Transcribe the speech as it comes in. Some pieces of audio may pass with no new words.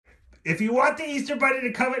If you want the Easter Bunny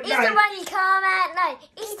to come at night. Easter Bunny, come at night.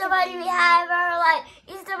 Easter Bunny, we have our light.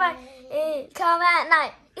 Easter Bunny, come at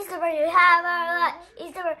night. Easter Bunny, we have our light.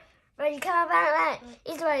 Easter Bunny, come at night.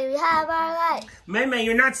 Easter Bunny, we have our light. May,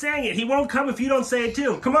 you're not saying it. He won't come if you don't say it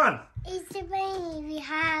too. Come on. Easter Bunny, we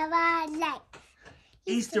have our light.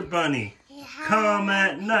 Easter Bunny, come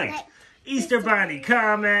at night. Easter Bunny,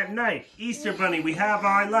 come at night. Easter Bunny, we have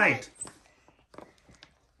our light.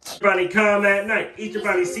 Bunny, come at night. Easter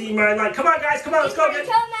Bunny, see my light. Come on, guys, come on, let's go. Easter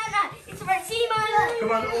Bunny, come at night. Easter Bunny, see my light.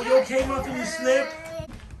 Come on, oh, you okay, Muffin? You slipped?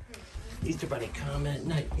 Easter Bunny, come at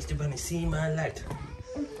night. Easter Bunny, see my light.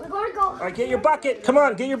 We're going to go. All right, get your bucket. Come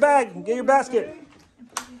on, get your bag. Get your basket.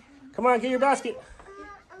 Come on, get your basket.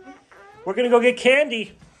 We're going to go get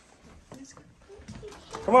candy.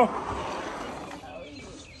 Come on.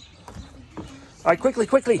 All right, quickly,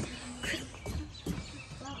 quickly.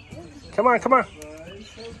 Come on, come on.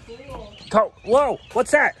 Whoa,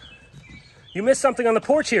 what's that? You missed something on the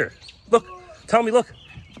porch here. Look, tell me, look.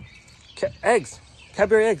 Eggs,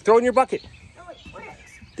 Cadbury eggs. Throw in your bucket.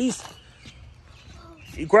 These.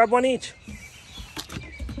 You grab one each.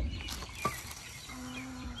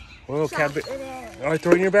 Whoa, Cadbury. All right,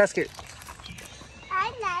 throw it in your basket.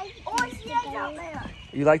 I like eggs out there.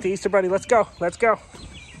 You like the Easter Bunny? Let's go. Let's go.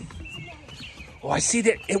 Oh, I see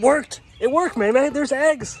that. It worked. It worked, man. There's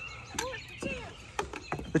eggs.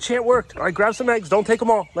 The chant worked. All right, grab some eggs. Don't take them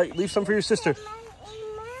all. Leave some for your sister.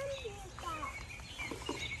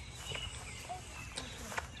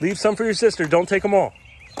 Leave some for your sister. Don't take them all.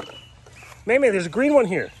 May, there's a green one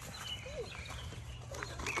here.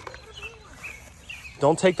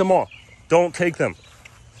 Don't take them all. Don't take them.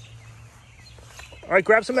 All right,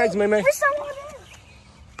 grab some eggs, May. There's someone in.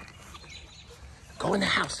 Go in the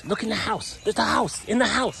house. Look in the house. There's a house. In the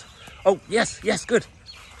house. Oh, yes, good.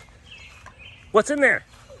 What's in there?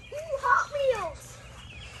 Hot Wheels.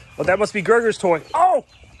 Oh, that must be Gerger's toy. Oh,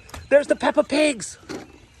 there's the Peppa Pigs.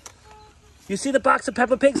 You see the box of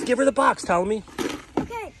Peppa Pigs? Give her the box, tell me.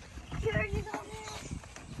 Okay. Here you go.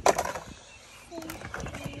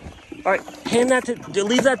 All right, hand that to,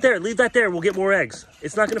 leave that there. Leave that there. We'll get more eggs.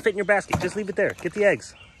 It's not going to fit in your basket. Just leave it there. Get the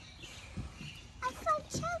eggs. I found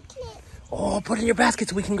chocolate. Oh, put it in your basket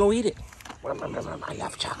so we can go eat it. I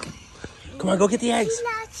love chocolate. Come on, go get the eggs.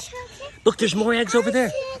 Look, there's more eggs over there.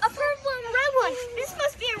 A purple and red one. This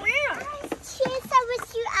must be a rare. Cheers, I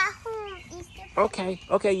wish you at home, Easter.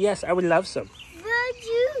 Okay, yes, I would love some. Would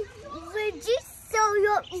you show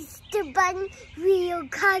your Easter Bunny real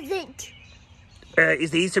cousin?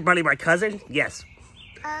 Is the Easter Bunny my cousin? Yes.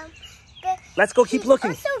 But Let's go keep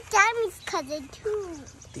looking. Also, Gammy's cousin too.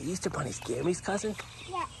 The Easter Bunny's Gammy's cousin?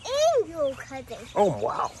 Yeah, and your cousin. Oh,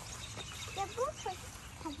 wow. They're both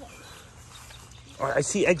cousins. All right, I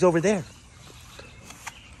see eggs over there.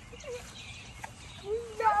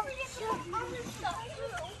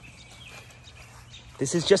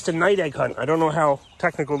 This is just a night egg hunt. I don't know how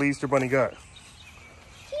technical the Easter Bunny got.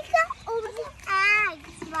 He got all the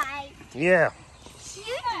eggs, right? Yeah. You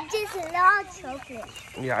just love chocolate.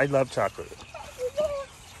 Yeah, I love chocolate.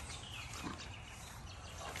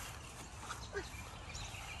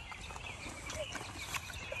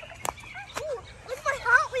 Look my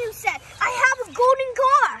Hot Wheels set. I have a golden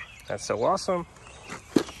car. That's so awesome.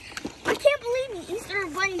 I can't believe the Easter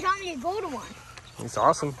Bunny got me a golden one. It's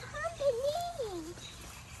awesome. I can't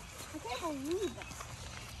believe it.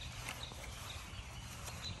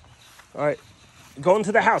 All right, go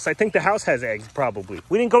into the house. I think the house has eggs, probably.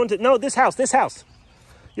 We didn't go into, no, this house.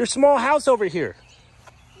 Your small house over here.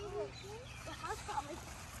 The house probably.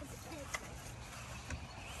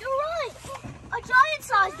 You're right. A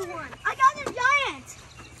giant-sized one. I got a giant.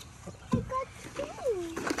 I got two.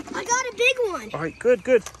 I got a big one. All right,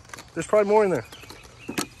 good. There's probably more in there.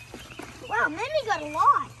 Wow, Mimi got a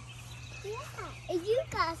lot. Yeah, and you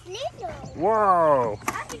got little. Whoa.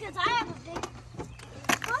 That's because I have a big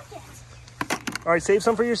bucket. All right, save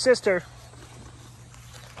some for your sister.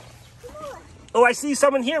 Come on. Oh, I see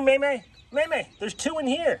some in here, May. There's two in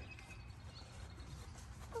here.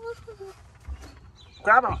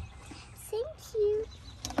 Grab them. Thank you.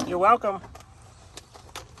 You're welcome.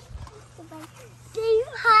 Do you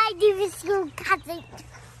hide with your cousin?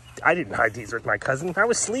 I didn't hide these with my cousin. I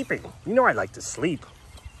was sleeping. You know I like to sleep.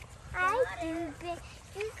 I do, but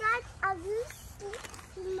you got a sleep.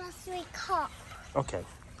 You must wake up. Okay.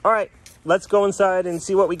 All right, let's go inside and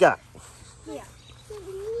see what we got. Yeah.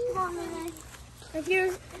 Come on, Mimi.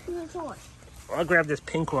 Here's your toy. I'll grab this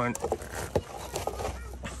pink one.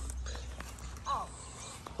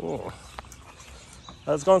 Oh.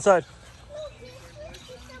 Let's go inside.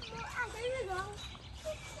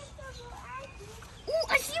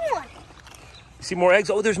 see more eggs?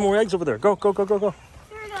 Oh, there's more eggs over there. Go, go, go, go, go.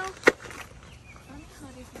 Here we go.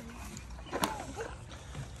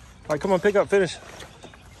 All right, come on, pick up, finish.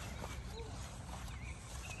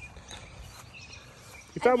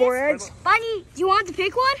 You found more eggs? Bunny, do you want to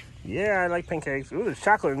pick one? Yeah, I like pink eggs. Ooh, there's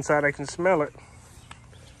chocolate inside. I can smell it.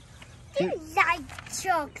 You like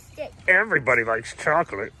chocolate. Everybody likes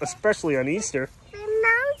chocolate, especially on Easter. The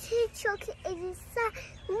mountain chocolate is inside.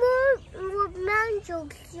 More mountain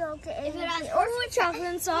chocolate. If it has more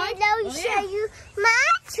chocolate inside, I'll show you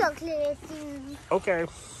my chocolate too. Okay.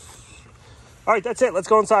 All right, that's it. Let's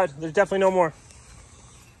go inside. There's definitely no more.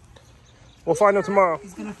 We'll find them tomorrow.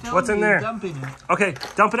 He's gonna film What's in you there? dumping it. Okay,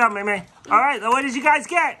 dump it out, Mei. All right, what did you guys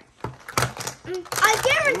get? I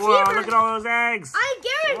guarantee Whoa, look at all those eggs. I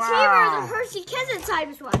guarantee Wow. there's a Hershey Kiss inside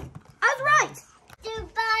this one. I was right. The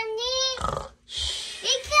bunny.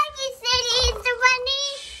 Because you said he's the bunny.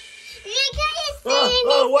 Because you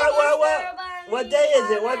said what? What day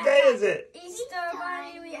is it? What day is it? Easter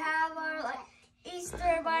bunny, we have our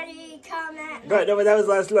Easter bunny come at Right, no, but that was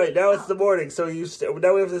last night. Now it's the morning, so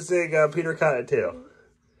now we have to sing Peter Cottontail.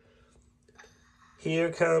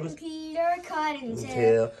 Here comes Peter Cottontail,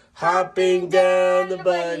 Tail, hopping down the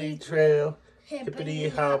bunny trail. Hippity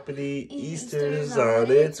hoppity, Easter's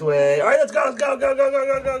on its way. All right, let's go, let's go, go, go, go,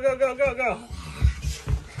 go, go, go, go, go, go.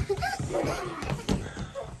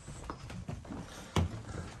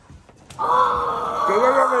 Go,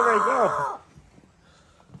 go, go, go, go, go.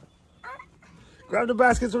 Grab the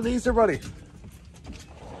baskets from the Easter bunny.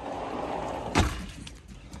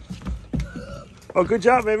 Oh, good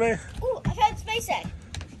job, Mei. Ooh, I found space egg.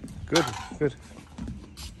 Good, good.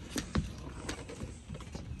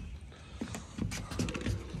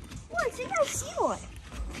 Oh, I think I see one.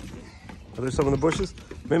 Are there some in the bushes?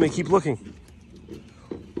 Mei, keep looking.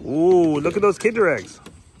 Ooh, look at those Kinder eggs.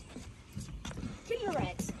 Kinder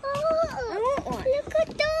eggs. Oh, I want one. Look at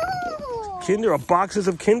those. Kinder, boxes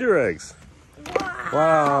of Kinder eggs. Wow.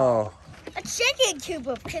 Wow. A chicken coop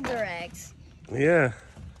of Kinder eggs. Yeah.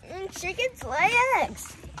 And chickens lay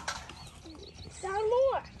eggs. Found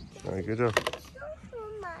more. All right, good job.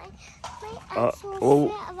 My actual oh.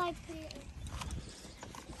 What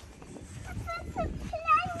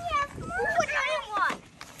do I want?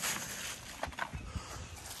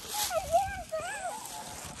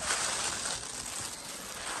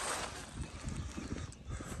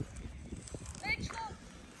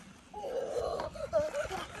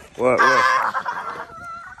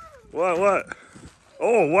 What?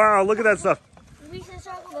 Oh, wow, look at that stuff. Reese's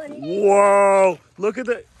chocolate bunny. Whoa, look at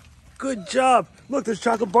that. Good job. Look, there's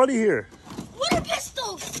chocolate bunny here. What are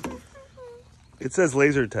pistols? It says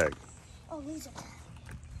laser tag. Oh, laser tag.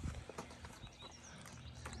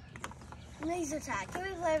 Laser tag. Can we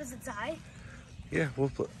play with its eye? Yeah,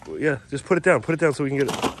 just put it down. Put it down so we can get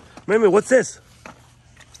it. Mei, what's this?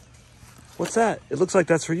 What's that? It looks like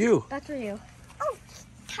that's for you. That's for you. Oh,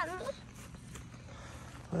 tummy.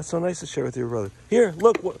 That's so nice to share with your brother. Here,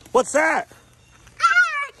 look. What's that?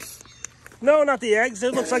 Eggs. No, not the eggs.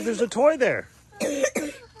 It looks like there's a toy there.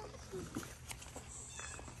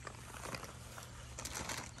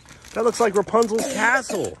 That looks like Rapunzel's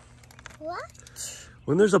castle. What?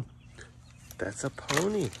 When there's that's a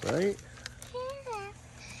pony, right? Yeah.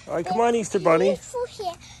 All right, come on, Easter Bunny. Beautiful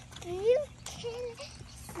here. You can see.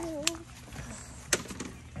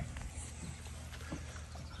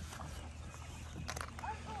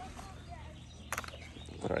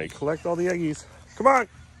 All right, collect all the eggies. Come on,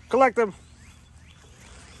 collect them.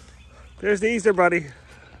 There's the Easter Bunny.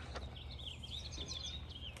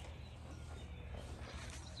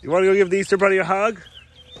 You want to go give the Easter Bunny a hug?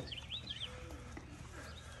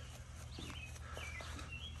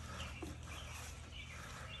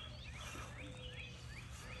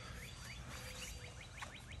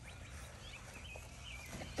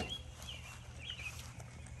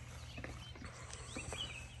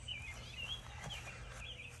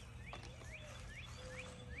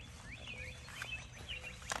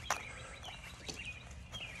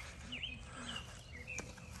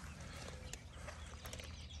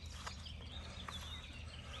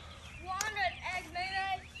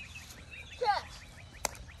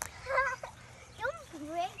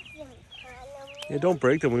 Yeah, don't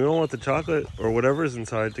break them. We don't want the chocolate or whatever is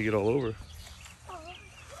inside to get all over.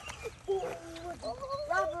 Robert.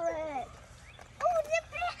 Oh, they're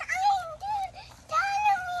behind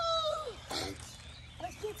it.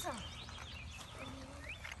 Let's get some.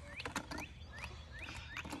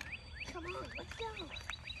 Come on, let's go.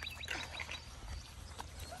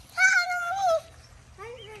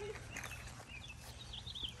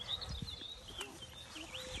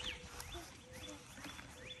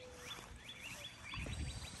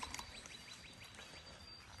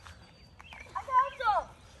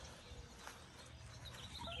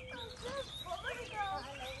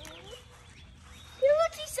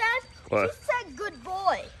 What? She said good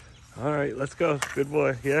boy. All right, let's go. Good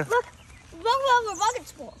boy. Yeah. Look where the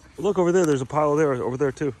bucket's full. Look over there. There's a pile there. Over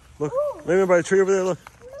there too. Look. Maybe by the tree over there. Look.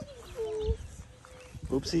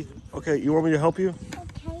 Oopsie. Okay, you want me to help you?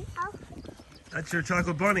 Okay. That's your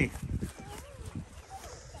chocolate bunny.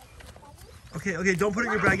 Okay, okay, don't put it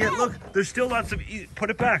in your bag yet. Look, there's still lots of, put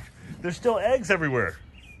it back. There's still eggs everywhere.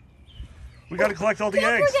 We gotta collect all the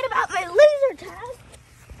eggs. Don't forget about my laser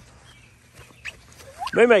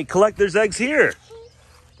tag. May, collect, there's eggs here.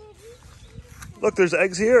 Look, there's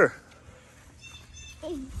eggs here.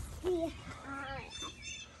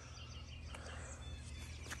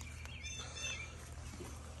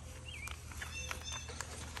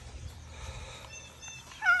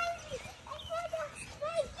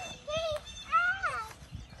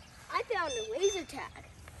 I found a laser tag.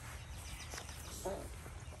 All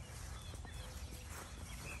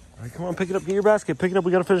right, come on, pick it up, get your basket. Pick it up,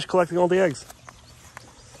 we gotta finish collecting all the eggs.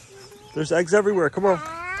 There's eggs everywhere, come on.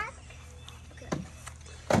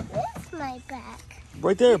 Where's my bag?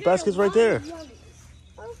 Right there, basket's right there. Okay.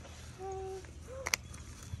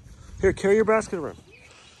 Here, carry your basket around.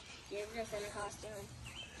 You're just in a costume.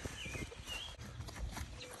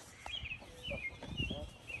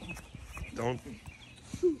 Don't.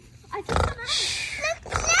 I took them out.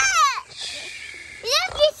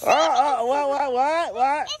 Look, you see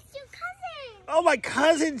What? It's your cousin. Oh, my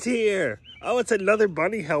cousin's here. Oh, it's another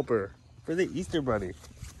bunny helper for the Easter bunny.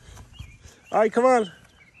 All right, come on.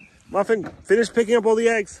 Muffin, finish picking up all the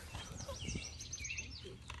eggs.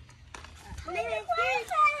 Oh,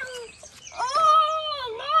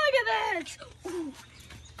 look at this.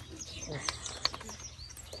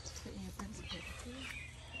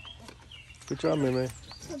 Good job, May. It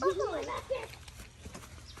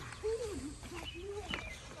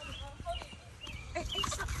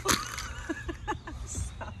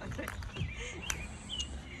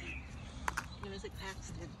was an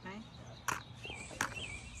accident, right?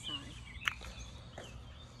 Sorry.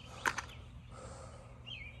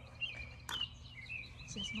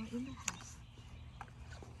 She's not in the house.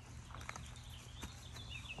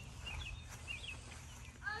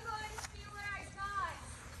 I'm going to see what I got.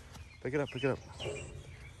 Pick it up, pick it up.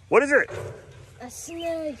 What is it? A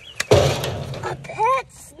snake. A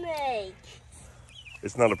pet snake.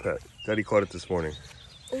 It's not a pet. Daddy caught it this morning.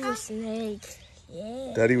 It's a snake.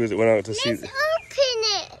 Yeah. Daddy went out to see. Let's open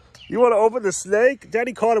it. You want to open the snake?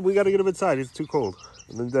 Daddy caught him. We got to get him inside. He's too cold.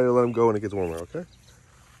 And then Daddy will let him go when it gets warmer, okay?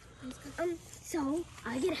 So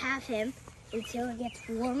I can have him until it gets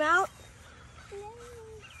warm out.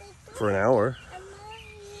 For an hour.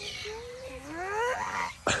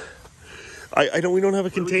 We don't have a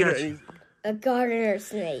container. A gardener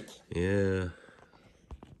snake. Yeah.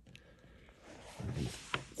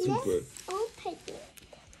 Super Open it.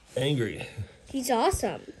 angry. He's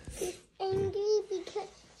awesome. He's angry because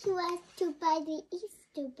he wants to buy the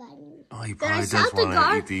Easter bunny. Oh, he Then probably I saw does the want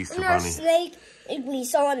to eat the Easter bunny. snake we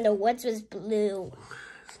saw in the woods was blue.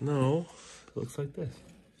 No, it looks like this.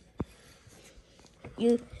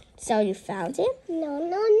 So you found him? No.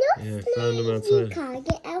 Yeah, I found him outside. You can't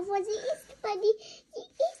get out for the Easter bunny. The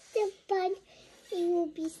Easter bunny, he will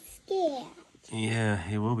be scared. Yeah,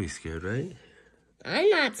 he will be scared, right? I'm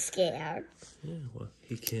not scared. Yeah, well,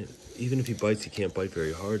 he can't. Even if he bites, he can't bite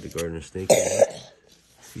very hard. The gardener snake.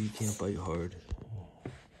 He can't bite hard.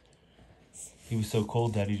 He was so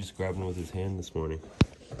cold, Daddy just grabbed him with his hand this morning.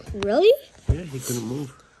 Really? Yeah, he couldn't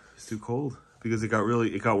move. It's too cold because it got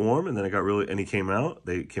warm, and then and he came out.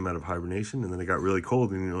 They came out of hibernation, and then it got really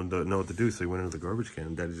cold, and he didn't know what to do, so he went into the garbage can,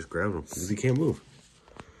 and Daddy just grabbed him because he can't move.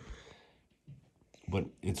 But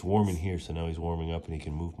it's warm in here, so now he's warming up, and he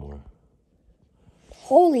can move more.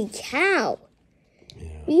 Holy cow!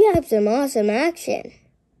 Yeah. We have some awesome action.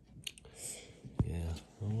 Yeah,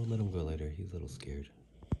 well, we'll let him go later. He's a little scared.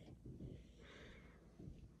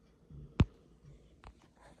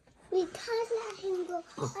 We can't let him go.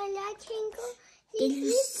 I let him go. Did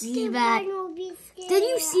you see that? Did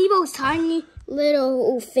you see those tiny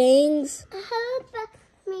little things? How about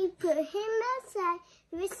me put him outside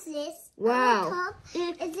with this? Wow.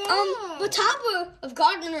 The top of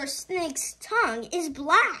Gardener Snake's tongue is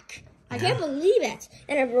black. I can't believe it.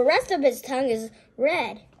 And the rest of his tongue is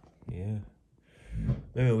red. Yeah.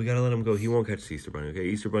 No, we gotta let him go. He won't catch the Easter Bunny, okay?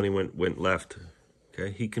 Easter Bunny went left.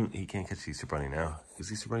 Okay? He can't catch the Easter Bunny now.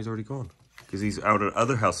 Because Easter Bunny's already gone. Because he's out at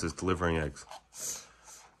other houses delivering eggs.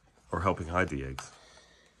 Or helping hide the eggs.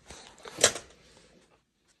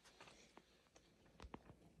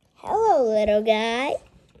 Hello, little guy.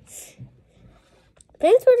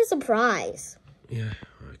 Thanks for the surprise. Yeah,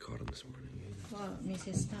 I caught him this morning. Well,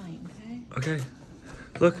 Mrs. Stein, okay? Okay.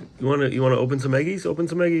 Look, you wanna open some eggies? Open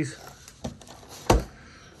some eggies.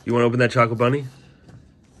 You want to open that chocolate bunny?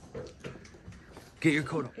 Get your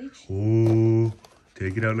coat off. Ooh,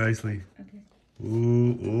 take it out nicely. Okay.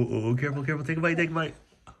 Ooh, careful, careful. Take a bite, take a bite.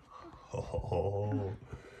 Oh,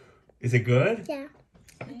 is it good? Yeah.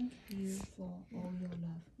 Thank you for all your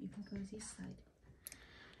love. You can go this side.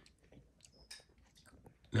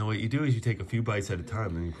 Now what you do is you take a few bites at a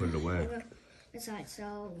time and you put it away. That's right.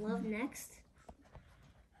 So love next.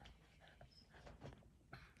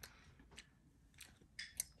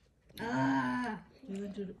 Ah. You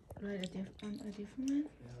want to write a different one? Yeah,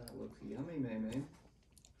 that looks yummy, May.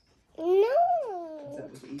 No. Is that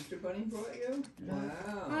what the Easter Bunny brought you? Oh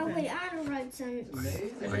Wow. wait, I don't write some. It's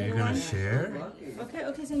amazing. Are you gonna share? Lucky.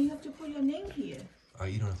 Okay, so you have to put your name here. Oh,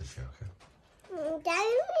 you don't have to share, okay? Daddy,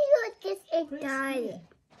 we got this a Where's diet. here?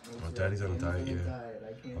 Oh, Daddy's on a diet, He's on a yeah. diet.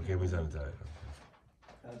 I can't Okay, he's on a diet.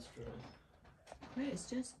 That's true. Wait, it's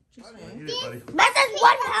just one. Eat it, buddy. But there's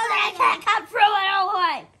 1 pound that I can't cut through it all the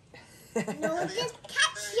way. No, it's just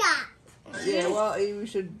ketchup. Yeah, well, you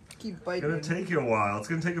should keep It's biting. gonna take you a while. It's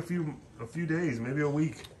gonna take a few days, maybe a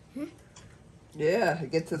week. Yeah,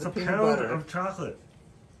 get to It's the a peanut pound butter. of chocolate.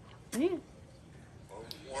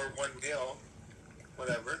 Or one meal,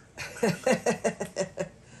 whatever.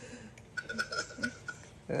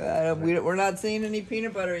 We're not seeing any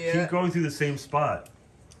peanut butter Keep yet. going through the same spot.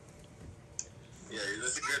 Yeah,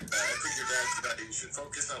 that's a good bet. I think your dad's right. You should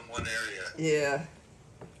focus on one area. Yeah.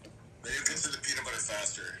 Then you get to the peanut butter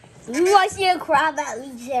faster. Ooh, I see a crab that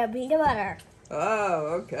leads to peanut butter. Oh,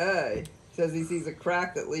 okay. Says he sees a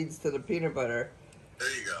crack that leads to the peanut butter. There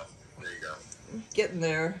you go. There you go. Getting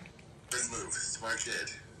there. Good move. Smart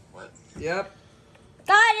kid. What? Yep.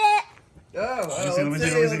 Got it. Oh, Let me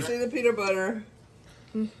see, let's see the peanut butter.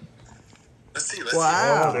 Let's see. Let's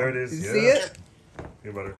Wow. Oh, there it is. You Yeah. see it? Peanut butter.